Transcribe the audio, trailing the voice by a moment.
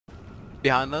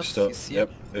Behind us? Still, You see yep,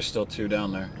 it? there's still 2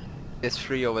 down there. There's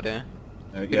 3 over there.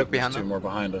 Yep, look there's behind 2 them? more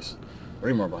behind us.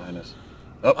 3 more behind us.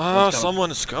 Oh, one's coming.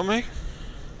 Someone is coming.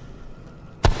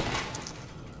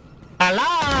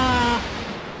 Hello?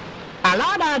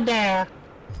 Hello down there.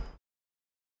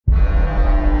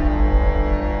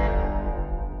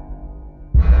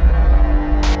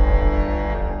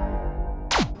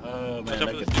 Oh man, Watch out that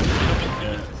for gets... this.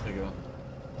 Yeah, let's take it on.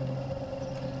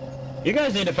 You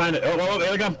guys need to find it. Oh,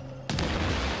 there we go.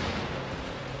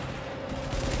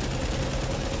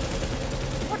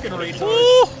 Fucking retard.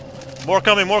 Woo! More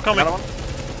coming, more coming. Another one?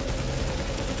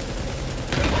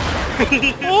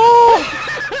 Oh!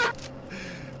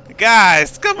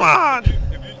 Guys, come on!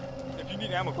 If you need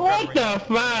ammo, grab What it right the fuck?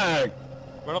 now.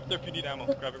 Run up there if you need ammo,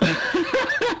 grab it right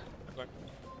now.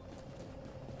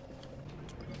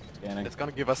 Scanning. It's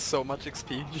gonna give us so much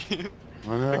XP. I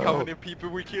know. Look how many people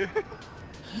we kill.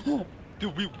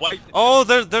 Dude, we wiped it. Oh,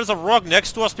 there's a rock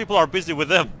next to us. People are busy with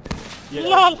them. Yeah,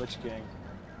 Lol. Witch King.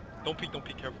 Don't peek,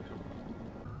 careful.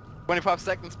 25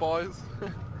 seconds, boys. You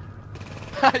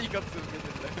got some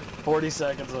minutes there. 40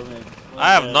 seconds of me.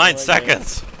 I have Okay, 9 okay.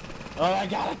 seconds. Oh, I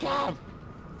gotta come!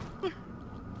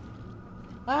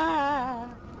 Ah!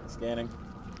 Scanning.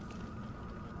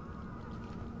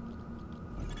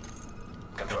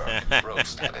 Confirmed. Rogue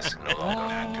status no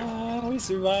longer active. Ah, we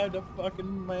survived a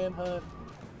fucking manhunt.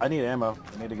 I need ammo.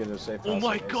 I need to get to a safe Oh house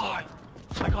my ASAP. god!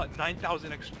 I got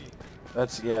 9,000 XP.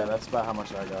 That's about how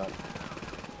much I got.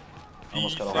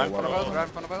 Almost got a Right in whole front of lot us, of right in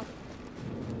front of us.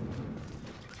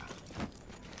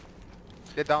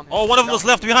 Get down here. Oh, one of them Down. was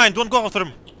left behind. Don't go after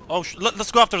him. Oh,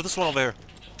 let's go after this one over here.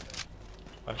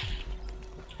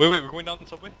 Wait, we're going down the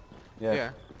subway? Yeah, Yeah.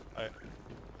 Alright.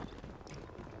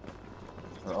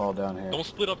 they're all down here. Don't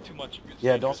split up too much. It's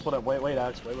Yeah, don't dangerous. split up. Wait,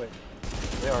 Alex, wait.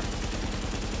 They are.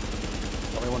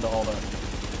 Tell me when to ult up.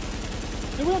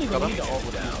 Dude, we don't even need to ult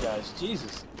with these guys.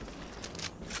 Jesus.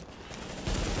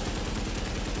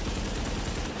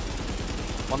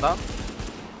 One down.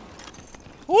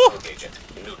 Woo! Rogue agent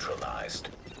neutralized.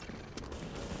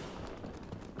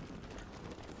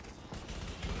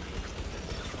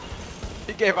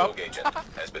 He gave up. Rogue agent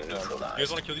has been You guys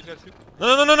neutralized. wanna kill these guys too? No.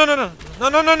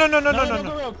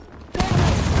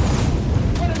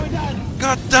 What have we done?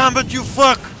 God damn it, you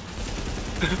fuck!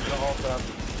 The ult up.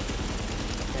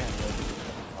 Can't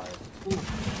do it.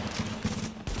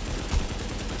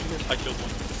 I killed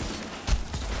one.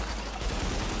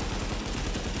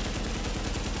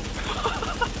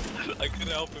 I couldn't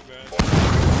help it, man.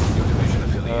 Your division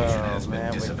affiliation has Oh been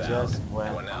man, we disavowed. just You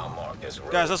are went. now marked as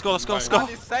rogue. Guys, let's go.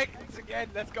 20 seconds again.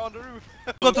 Let's go on the roof.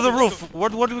 Go to the roof. Where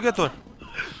do we get to?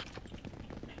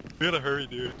 We gotta hurry,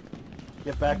 dude.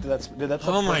 Get back to that. Dude, that's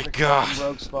a Oh my perfect God. fucking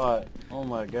rogue spot. Oh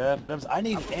my god. I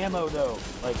need ammo though.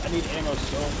 Like, I need ammo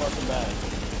so fucking bad.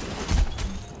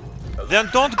 Then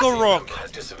don't go rogue. Has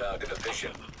disavowed the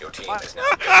division. Your team is now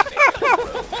designated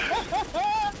rogue.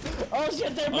 Oh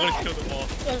shit, they're I'm gonna back! kill them all.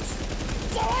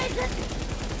 So angry!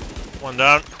 One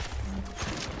down.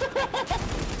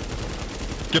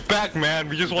 Get back, man.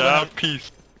 We just wanna Down. have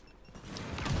peace.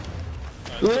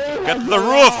 Get to the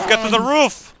roof. Get to the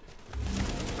roof.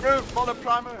 Roof, follow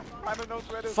Primer. Primer knows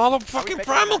where to... Follow fucking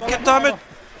Primal. God damn it.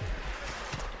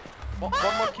 One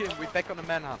more kill. We're back on the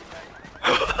manhunt.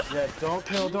 Yeah, don't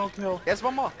kill. Yes,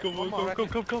 one more. Come One more, on, right come.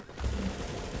 here.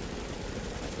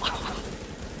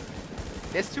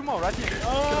 There's 2 more right here.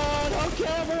 Oh, don't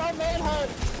kill, we're on manhunt!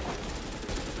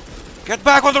 Get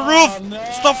back on the roof. no.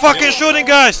 Stop fucking shooting,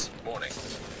 guys. Warning.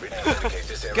 Reduplicate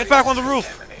this area Get back on the is roof.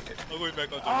 contaminated. I'm going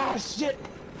back on the Ah, shit!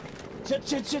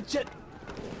 Shit!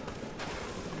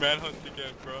 manhunt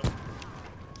again, bro.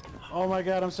 Oh my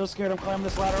god, I'm so scared. I'm climbing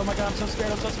this ladder. Oh my god, I'm so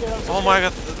scared. Oh my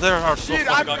god, there are so Dude,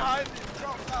 fucking... I'm behind you.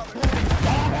 Drop down.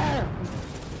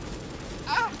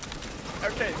 Ah!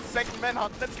 Okay, second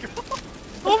manhunt. Let's go.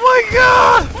 Oh my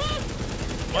god!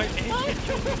 My AK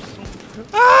killed him so...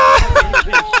 Ah! My AK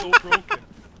is so broken.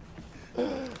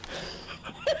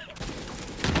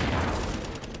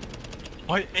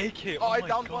 My AK, Oh, I my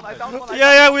downed God. one.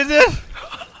 Yeah, we did.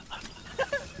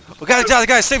 Okay,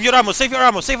 guys, save your ammo. Save your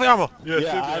ammo. Yeah,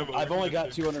 Yeah, I've only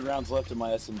got 200 rounds left in my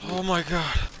SMG. Oh my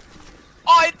god.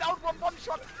 Oh, I downed one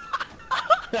shot.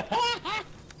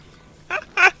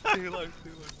 Stay alive.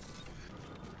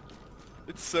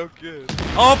 It's so good.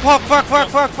 Oh,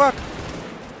 fuck.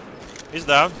 He's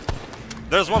down.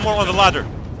 There's one more on the ladder.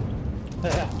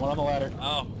 One on the ladder.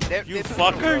 Ow. You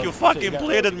fucker, you fucking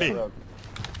bladed me.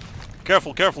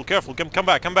 Careful. Come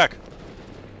back.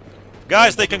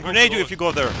 Guys, they can grenade you if you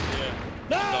go there.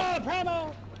 Yeah. No,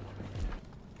 Primo!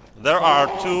 There are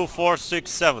 2, 4, 6,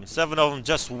 7. 7 of them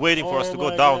just waiting for us to go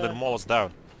my down, God. then maul us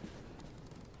down.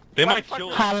 They might kill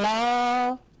us.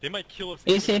 Hello? They might kill us.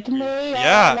 Is it me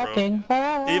Yeah, you're looking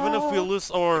for? Even if we lose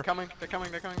our... They're coming.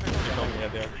 Yeah,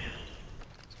 they are.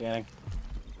 Scanning.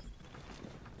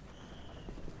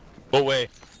 Go away.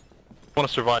 I want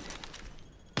to survive.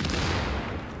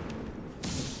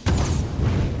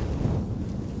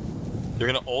 They're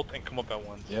gonna ult and come up at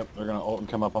once. Yep, they're gonna ult and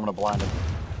come up. I'm gonna blind them.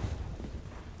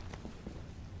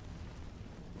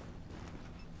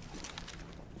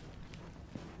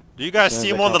 Do you guys As soon see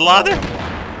as him they on the come ladder? forward,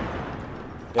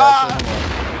 I'm blind. Yeah, I see him.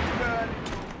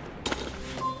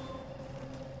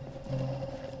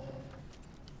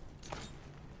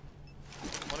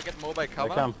 Wanna get more by They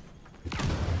cover? come.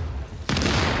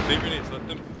 Save grenades, let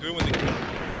them do it when they kill.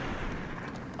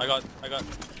 I got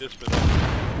this for them.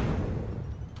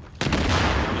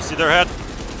 You see their head?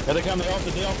 Here they come. They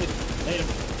ulted. Hit him.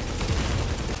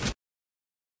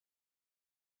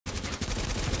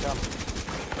 Come.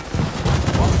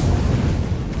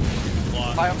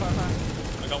 Fire. I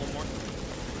got one more.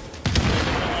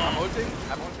 I'm ulting.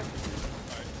 I'm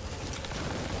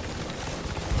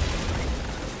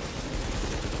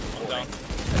down.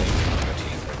 Your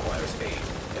team requires aid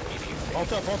immediately.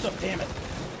 Ult up. Damn it.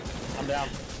 I'm down.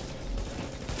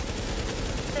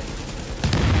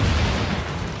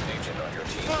 Agent on your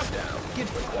team is down.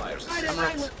 Requires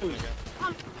assistance.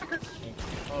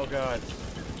 Oh god.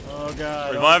 Oh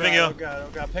god. Reviving you. Oh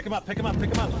god. Pick him up.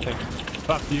 Okay.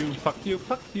 Fuck you.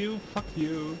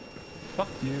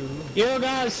 You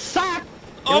guys suck!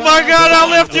 Oh my god, I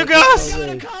left you guys!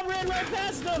 Comm ran right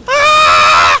past them.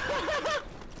 Ah!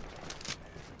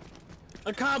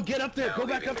 Comm, get up there. Go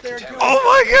back up there. Oh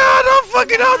my god, I'm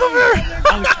fucking out of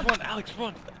here! Alex,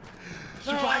 run!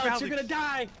 Survive, Alex. You're gonna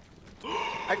die.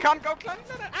 I can't go climb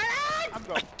that. I'm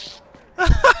going.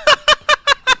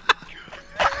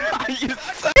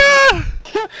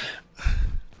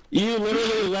 You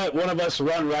literally let one of us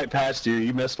run right past you.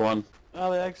 You missed one.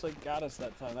 Oh, they actually got us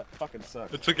that time. That fucking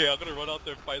sucked. It's okay, I'm gonna run out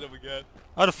there and fight them again.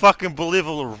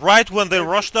 Unfucking right when they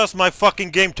rushed us, my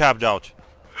fucking game tabbed out.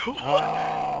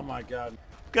 Oh my god.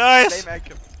 Guys, They make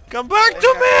him. come back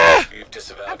to me! You've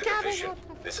disavowed the division.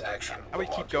 This action Are we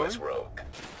belonged keep to its going? rogue.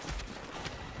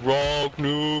 Rogue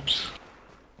noobs.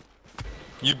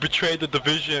 You betrayed the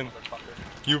division.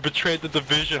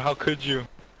 How could you?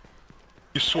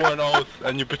 You swore an oath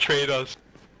and you betrayed us.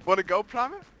 Wanna go,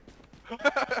 Primer?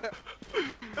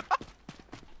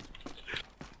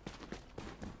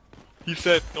 He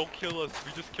said, don't kill us,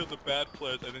 we just killed the bad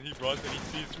players, and then he runs and he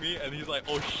sees me and he's like,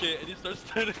 oh shit, and he starts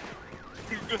turning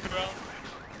around.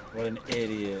 What an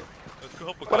idiot. Let's go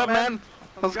help a What up, man?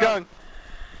 How's it going?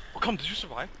 Oh, come, did you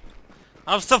survive?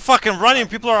 I'm still fucking running,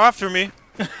 people are after me.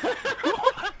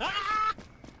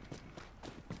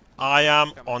 I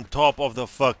am on top of the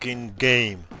fucking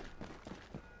game.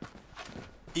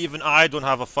 Even I don't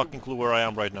have a fucking clue where I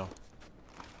am right now.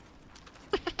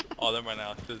 Oh, never mind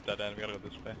now, it's just dead end, we gotta go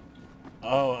this way.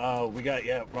 Oh, we got,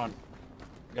 run.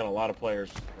 We got a lot of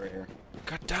players right here.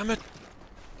 God damn it.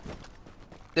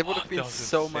 There would have been That was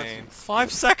so insane. much.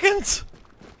 5 seconds?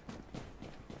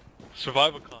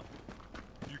 Survive a con.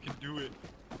 You can do it.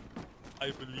 I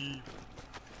believe.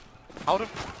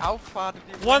 How far did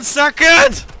you 1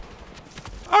 second!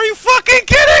 Are you fucking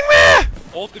kidding me?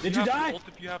 Ult if Did you you have die? to, ult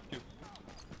if you have to. You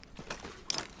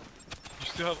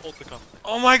still have ult to come.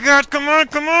 Oh my god, come on!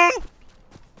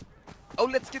 Oh,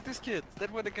 let's get this kid.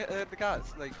 That were the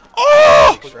guys. Like,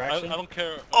 Oh! I don't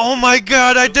care. Oh my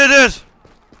god, I did it!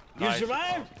 You Nice.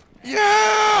 survived?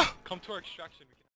 Yeah! Come to our extraction.